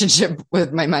relationship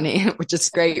with my money, which is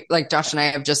great. Like Josh and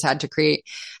I have just had to create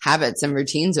habits and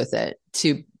routines with it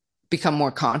to become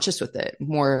more conscious with it,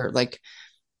 more like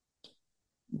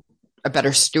a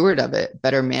better steward of it,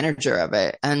 better manager of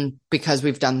it. And because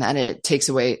we've done that, it takes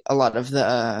away a lot of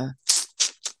the,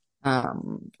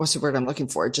 what's the word I'm looking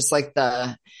for? Just like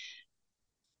the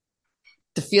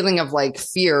feeling of like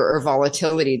fear or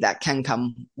volatility that can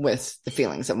come with the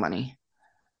feelings of money.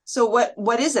 So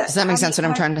what is it? Does that make sense what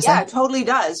I'm trying to Yeah, say? it totally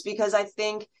does, because I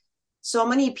think so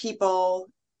many people,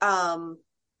 um,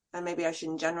 and maybe I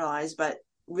shouldn't generalize, but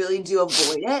really do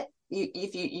avoid it.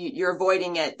 If you're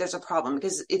avoiding it, there's a problem,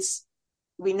 because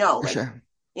we know, For like sure.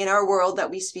 in our world that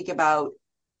we speak about,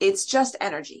 it's just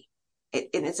energy. And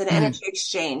it's an energy Mm-hmm.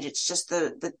 exchange. It's just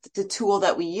the tool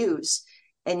that we use.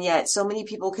 And yet so many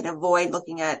people can avoid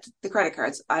looking at the credit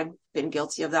cards. I've been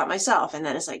guilty of that myself. And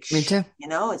then it's like, Me too.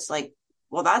 it's like,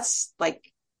 well, that's like,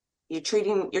 you're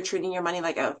treating your money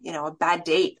like a bad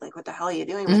date. Like, what the hell are you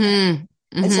doing with it?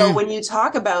 Mm-hmm. And so Mm-hmm. when you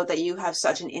talk about that, you have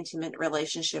such an intimate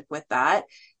relationship with that.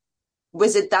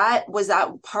 Was that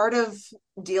part of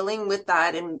dealing with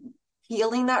that and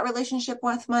healing that relationship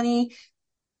with money,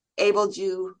 able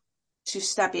you to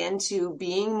step into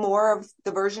being more of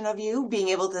the version of you, being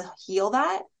able to heal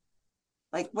that?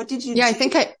 Like, what did you Yeah, I do?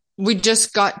 think we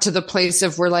just got to the place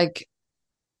of we're like,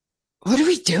 what are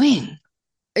we doing?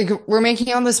 Like, we're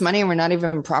making all this money and we're not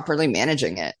even properly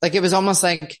managing it. Like, it was almost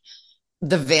like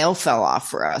the veil fell off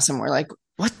for us and we're like,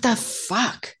 what the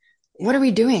fuck? What are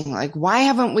we doing? Like, why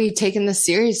haven't we taken this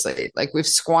seriously? Like, we've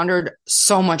squandered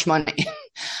so much money.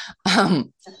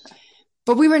 um,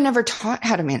 but we were never taught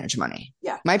how to manage money.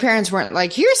 Yeah. My parents weren't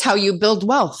like, here's how you build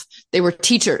wealth. They were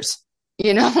teachers,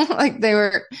 like they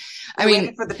were, I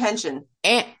mean, for the pension.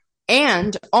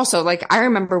 And also, like, I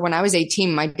remember when I was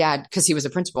 18, my dad, cause he was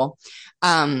a principal,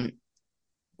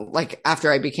 like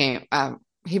after he became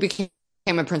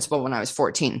a principal when I was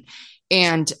 14.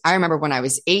 And I remember when I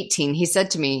was 18, he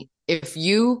said to me, if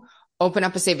you open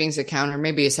up a savings account or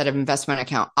maybe a set of investment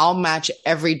account, I'll match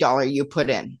every dollar you put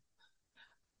in.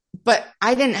 But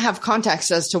I didn't have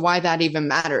context as to why that even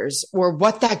matters or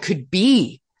what that could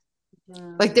be.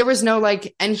 Like, there was no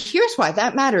like, and here's why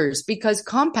that matters, because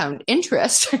compound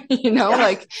interest,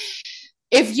 like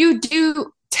if you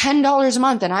do $10 a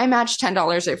month and I match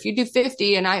 $10, or if you do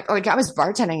 50 and I was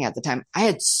bartending at the time, I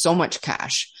had so much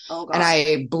cash and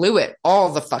I blew it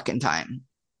all the fucking time.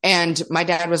 And my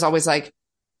dad was always like,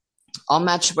 I'll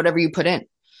match whatever you put in.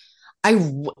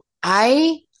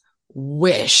 I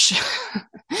wish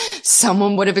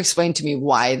someone would have explained to me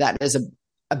why that is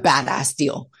a badass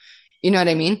deal. You know what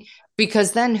I mean?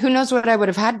 Because then who knows what I would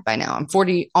have had by now? I'm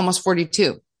 40, almost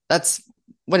 42.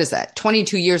 What is that?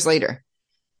 22 years later,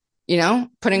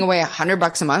 putting away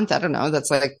 $100 a month. I don't know. That's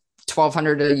like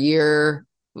 1,200 a year.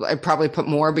 I probably put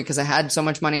more because I had so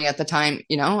much money at the time,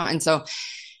 and so,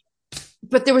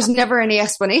 but there was never any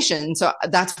explanation. So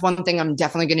that's one thing I'm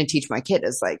definitely going to teach my kid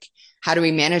is like, how do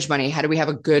we manage money? How do we have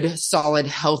a good, solid,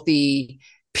 healthy,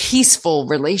 peaceful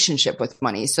relationship with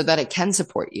money so that it can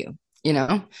support you?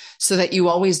 So that you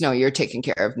always know you're taken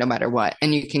care of no matter what.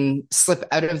 And you can slip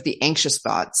out of the anxious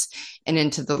thoughts and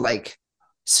into the like,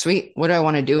 sweet, what do I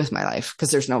want to do with my life? Because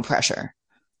there's no pressure.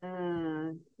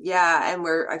 Yeah. And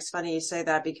it's funny you say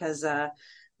that because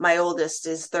my oldest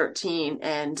is 13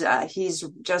 and he's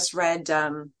just read,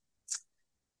 oh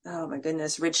my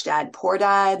goodness, Rich Dad, Poor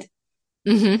Dad.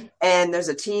 Mm-hmm. And there's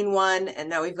a teen one. And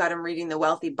now we've got him reading The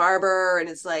Wealthy Barber. And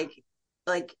it's like,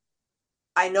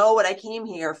 I know what I came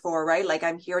here for, right? Like,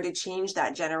 I'm here to change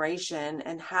that generation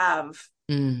and have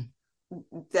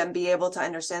them be able to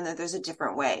understand that there's a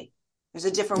different way. There's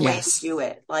a different way to do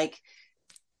it. Like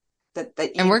that.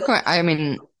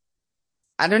 And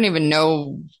I don't even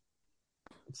know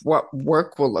what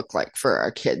work will look like for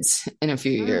our kids in a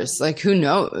few years. Like, who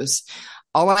knows?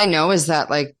 All I know is that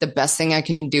like the best thing I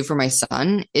can do for my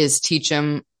son is teach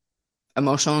him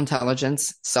emotional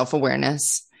intelligence,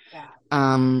 self-awareness,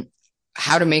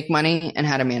 how to make money and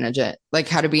how to manage it, like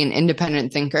how to be an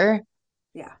independent thinker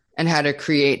and how to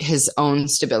create his own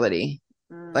stability.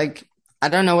 Like, I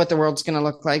don't know what the world's going to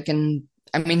look like. And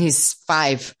I mean, he's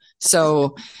 5.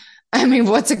 So, I mean,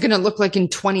 what's it going to look like in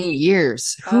 20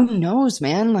 years? Who knows,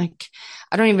 man? Like,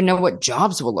 I don't even know what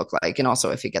jobs will look like. And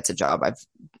also if he gets a job,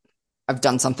 I've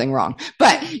done something wrong,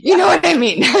 but you know what I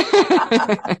mean?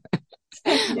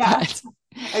 Yeah.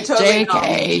 I totally JK,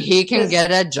 know. He can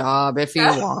get a job if he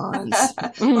wants.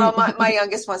 Well, my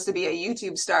youngest wants to be a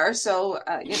YouTube star, so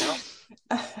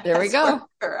there we go.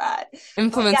 We're at.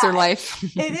 Influencer life.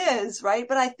 It is, right?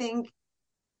 But I think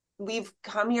we've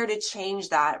come here to change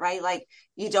that, right? Like,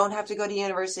 you don't have to go to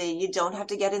university, you don't have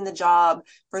to get in the job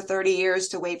for 30 years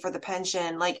to wait for the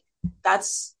pension. Like,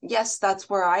 that's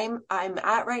where I'm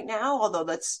at right now, although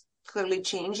that's clearly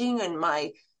changing, and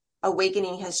my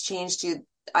awakening has changed to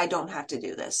I don't have to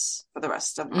do this for the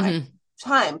rest of my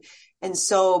time. And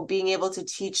so being able to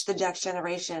teach the next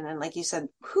generation, and like you said,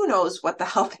 who knows what the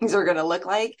hell things are going to look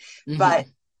like, but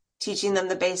teaching them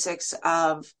the basics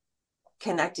of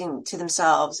connecting to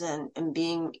themselves and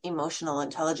being emotional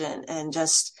intelligent and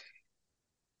just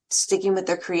sticking with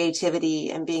their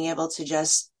creativity and being able to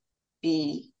just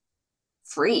be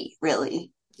free,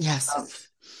 really. Yes.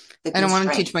 And I want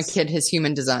to teach my kid his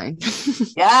human design.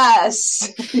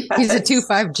 Yes. He's a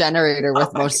 2-5 generator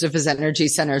with most of his energy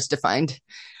centers defined.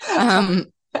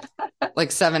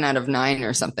 Like 7 out of 9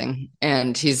 or something.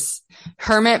 And he's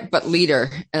hermit, but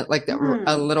leader, like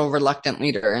a little reluctant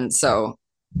leader. And so,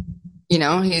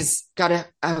 He's got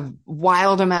a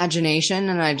wild imagination,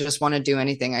 and I just want to do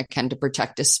anything I can to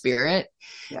protect his spirit.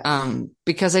 Yes.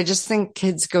 Because I just think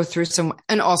kids go through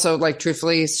and also, like,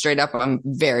 truthfully, straight up, I'm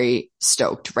very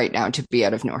stoked right now to be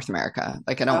out of North America.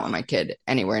 Like, I don't want my kid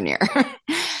anywhere near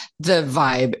the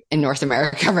vibe in North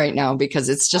America right now, because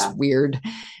it's just weird.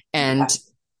 And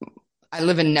I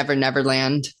live in Never Never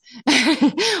Land,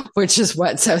 which is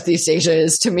what Southeast Asia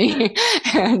is to me.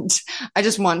 And I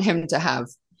just want him to have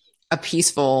a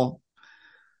peaceful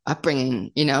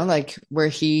upbringing, like where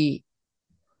he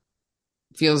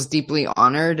feels deeply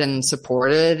honored and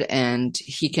supported, and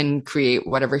he can create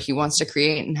whatever he wants to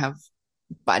create and have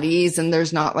buddies. And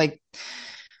there's not like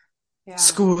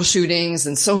school shootings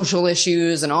and social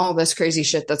issues and all this crazy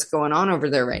shit that's going on over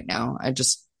there right now. I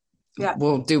just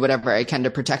will do whatever I can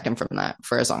to protect him from that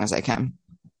for as long as I can.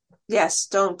 Yes.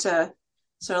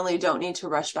 Certainly don't need to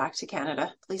rush back to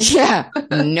Canada, please. Yeah.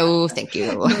 No, thank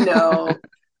you. No.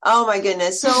 Oh my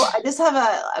goodness. So I just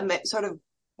have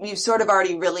you've sort of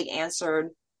already really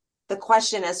answered the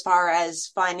question as far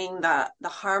as finding the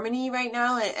harmony right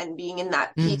now and being in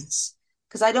that peace.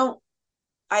 Because I don't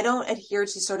adhere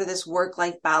to sort of this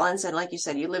work-life balance. And like you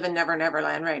said, you live in Never Never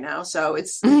Land right now. So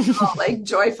it's all like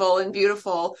joyful and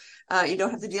beautiful. You don't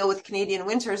have to deal with Canadian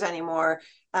winters anymore.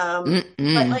 But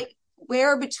like,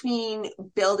 where between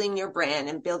building your brand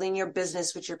and building your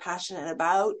business, which you're passionate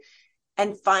about,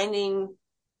 and finding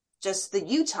just the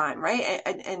you time, right?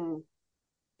 And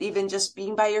even just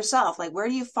being by yourself, like, where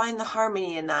do you find the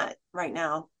harmony in that right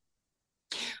now?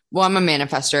 Well, I'm a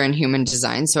manifestor in human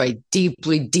design, so I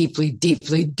deeply, deeply,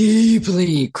 deeply,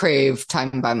 deeply crave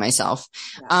time by myself.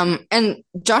 And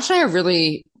Josh and I are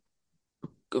really,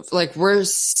 like, we're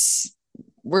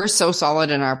so solid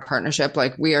in our partnership.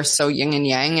 Like, we are so yin and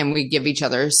yang, and we give each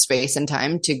other space and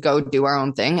time to go do our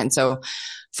own thing. And so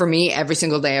for me, every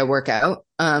single day I work out.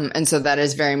 And so that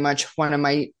is very much one of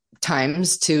my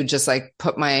times to just like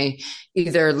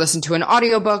either listen to an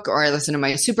audiobook, or I listen to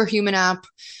my Superhuman app.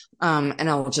 And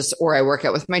or I work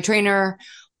out with my trainer,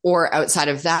 or outside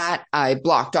of that, I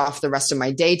blocked off the rest of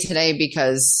my day today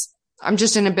because I'm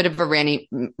just in a bit of a ranny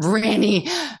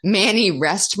manny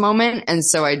rest moment. And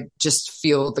so I just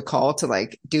feel the call to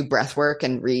like do breath work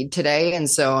and read today. And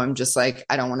so I'm just like,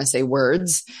 I don't want to say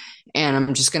words, and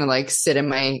I'm just going to like sit in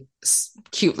my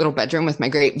cute little bedroom with my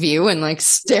great view and like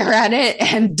stare at it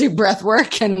and do breath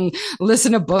work and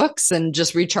listen to books and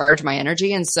just recharge my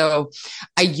energy. And so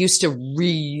I used to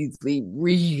really,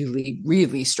 really,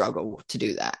 really struggle to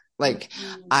do that. Like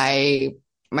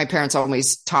my parents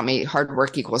always taught me hard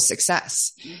work equals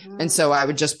success. And so I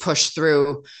would just push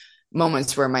through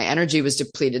moments where my energy was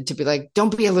depleted to be like,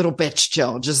 don't be a little bitch,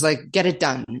 Jill, just like get it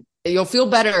done. You'll feel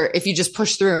better if you just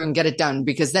push through and get it done,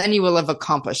 because then you will have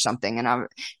accomplished something. And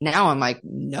now I'm like,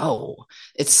 no,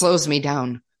 it slows me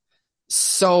down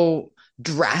so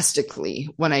drastically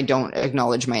when I don't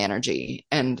acknowledge my energy.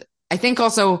 And I think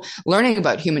also learning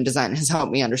about human design has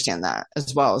helped me understand that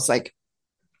as well. It's like,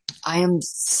 I am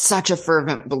such a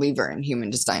fervent believer in human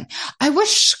design. I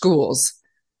wish schools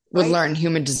would learn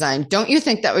human design. Don't you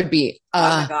think that would be oh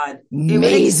my God.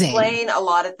 Amazing? It would explain a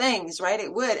lot of things, right?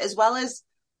 It would, as well as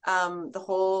the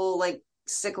whole like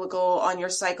cyclical on your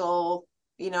cycle,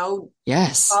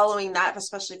 following that,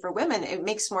 especially for women, it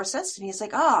makes more sense to me. It's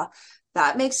like,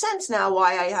 that makes sense now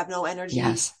why I have no energy.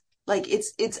 Yes. Like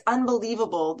it's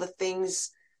unbelievable, the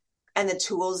things and the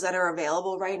tools that are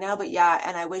available right now. But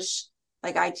and I wish,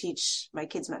 like, I teach my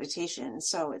kids meditation,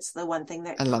 so it's the one thing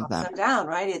that calms them down,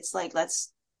 right? It's like,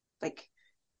 let's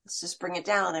just bring it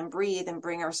down and breathe and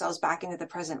bring ourselves back into the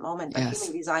present moment. But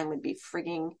human design would be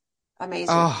freaking amazing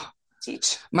to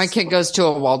teach. My kid goes to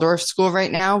a Waldorf school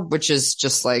right now, which is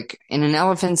just like in an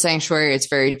elephant sanctuary. It's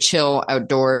very chill,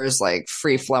 outdoors, like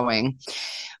free flowing.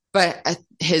 But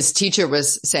his teacher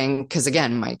was saying, because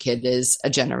again, my kid is a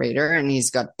generator and he's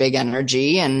got big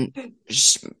energy. And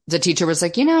the teacher was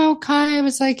like, Kai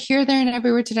was like here, there, and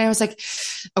everywhere today. I was like,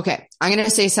 okay, I'm going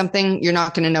to say something. You're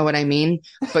not going to know what I mean,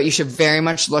 but you should very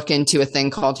much look into a thing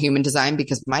called human design,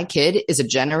 because my kid is a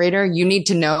generator. You need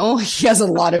to know he has a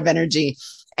lot of energy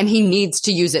and he needs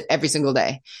to use it every single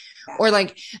day. Or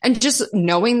like, and just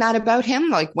knowing that about him,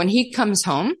 like when he comes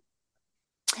home,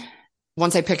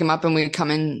 once I pick him up and we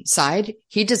come inside,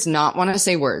 he does not want to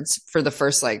say words for the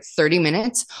first like 30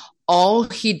 minutes. All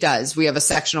he does, we have a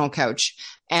sectional couch,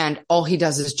 and all he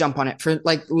does is jump on it for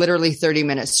like literally 30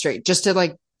 minutes straight, just to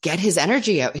like get his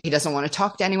energy out. He doesn't want to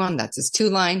talk to anyone. That's his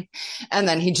 2-line. And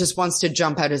then he just wants to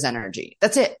jump out his energy.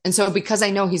 That's it. And so because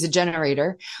I know he's a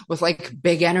generator with like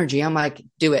big energy, I'm like,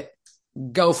 do it.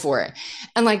 go for it.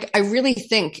 And like, I really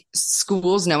think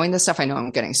schools knowing this stuff, I know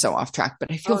I'm getting so off track,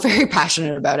 but I feel very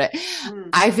passionate about it.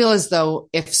 I feel as though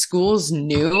if schools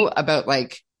knew about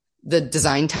like the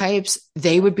design types,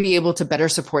 they would be able to better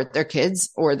support their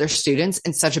kids or their students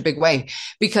in such a big way,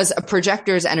 because a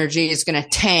projector's energy is going to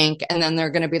tank and then they're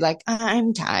going to be like,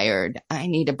 I'm tired, I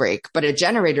need a break. But a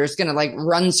generator is going to like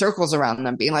run circles around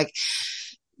them being like,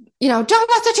 don't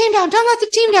let the team down, don't let the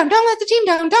team down, don't let the team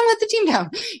down, don't let the team down,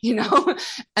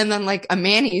 and then like a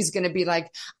Manny is going to be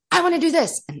like, I want to do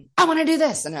this and I want to do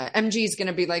this. And a MG is going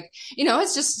to be like,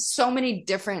 it's just so many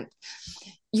different,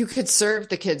 you could serve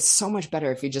the kids so much better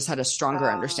if you just had a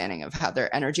stronger understanding of how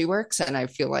their energy works. And I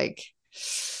feel like,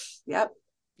 yeah,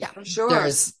 for sure.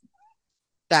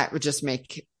 That would just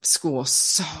make school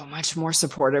so much more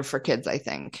supportive for kids, I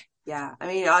think. Yeah. I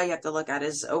mean, all you have to look at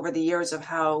is over the years of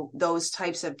how those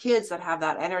types of kids that have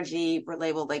that energy were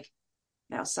labeled like,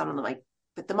 some of them like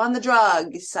put them on the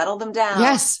drug, settle them down.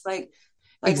 Yes. Like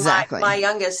exactly. My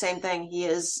youngest, same thing. He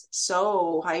is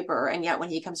so hyper. And yet when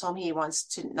he comes home, he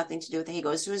wants nothing to do with it. He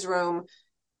goes to his room,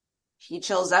 he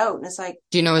chills out. And it's like,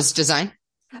 do you know his design?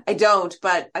 I don't,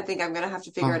 but I think I'm going to have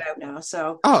to figure it out now.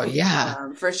 So,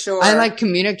 for sure. I like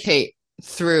communicate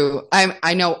through,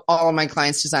 I know all of my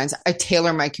clients' designs. I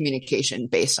tailor my communication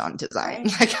based on design.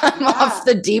 Right. Like I'm off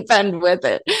the deep end with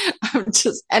it. I'm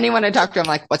just, anyone I talk to, I'm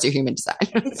like, what's your human design?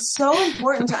 It's so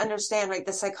important to understand, right,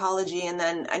 the psychology. And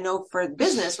then I know for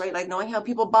business, right, like knowing how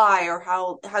people buy or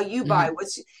how you buy,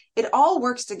 it all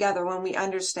works together when we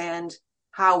understand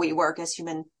how we work as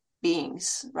human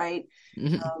beings, right?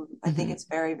 I think it's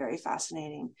very, very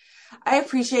fascinating. I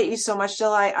appreciate you so much,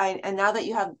 Jill. And now that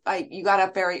you got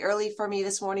up very early for me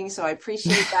this morning, so I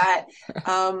appreciate that.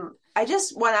 I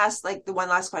just want to ask, like, the one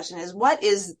last question is, what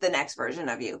is the next version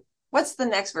of you? What's the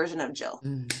next version of Jill?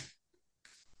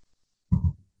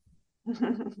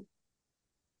 Because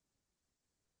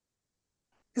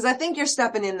I think you're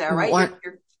stepping in there, right?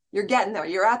 You're getting there.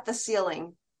 You're at the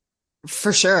ceiling.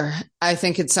 For sure. I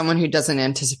think it's someone who doesn't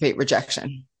anticipate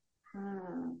rejection.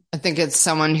 I think it's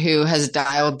someone who has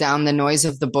dialed down the noise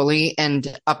of the bully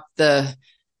and up the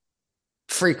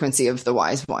frequency of the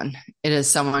wise one. It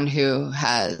is someone who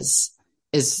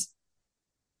is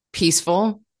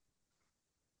peaceful,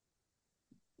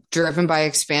 driven by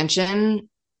expansion,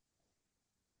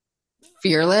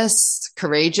 fearless,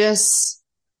 courageous,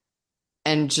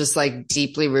 and just like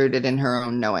deeply rooted in her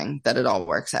own knowing that it all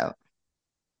works out.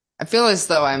 I feel as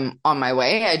though I'm on my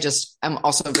way. I'm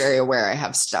also very aware I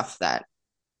have stuff that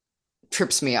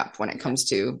trips me up when it comes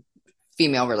to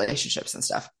female relationships and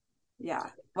stuff. Yeah.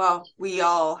 Well, we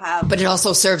all have. But it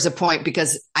also serves a point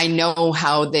because I know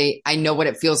what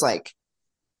it feels like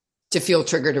to feel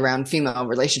triggered around female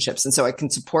relationships. And so I can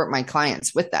support my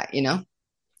clients with that,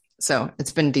 So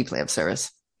it's been deeply of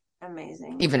service.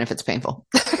 Amazing. Even if it's painful.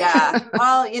 Yeah.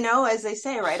 Well, as they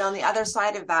say, right, on the other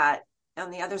side of that,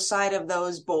 on the other side of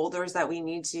those boulders that we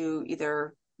need to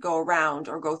either go around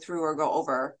or go through or go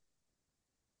over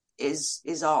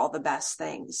is all the best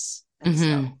things. And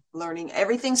so learning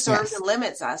everything serves and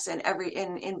limits us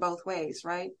in both ways,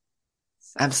 right?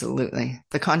 So, absolutely.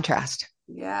 The contrast.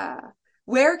 Yeah.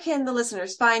 Where can the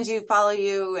listeners find you, follow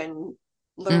you, and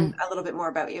learn a little bit more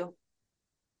about you?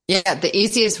 Yeah, the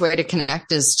easiest way to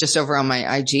connect is just over on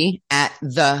my IG at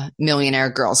the Millionaire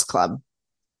Girls Club.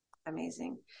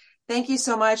 Amazing. Thank you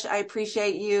so much. I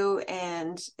appreciate you.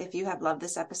 And if you have loved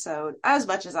this episode as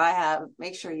much as I have,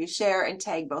 make sure you share and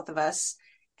tag both of us,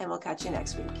 and we'll catch you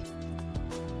next week.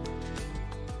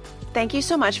 Thank you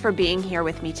so much for being here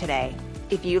with me today.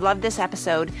 If you loved this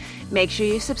episode, make sure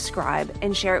you subscribe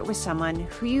and share it with someone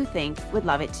who you think would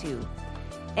love it too.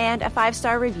 And a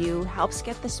 5-star review helps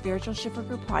get the Spiritual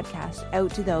Shipworker podcast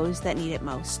out to those that need it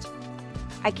most.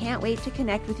 I can't wait to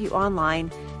connect with you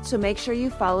online, so make sure you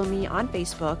follow me on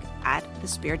Facebook at The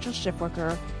Spiritual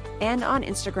Shipworker and on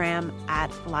Instagram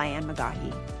at Lyanne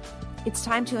McGahey. It's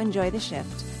time to enjoy the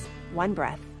shift, one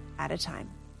breath at a time.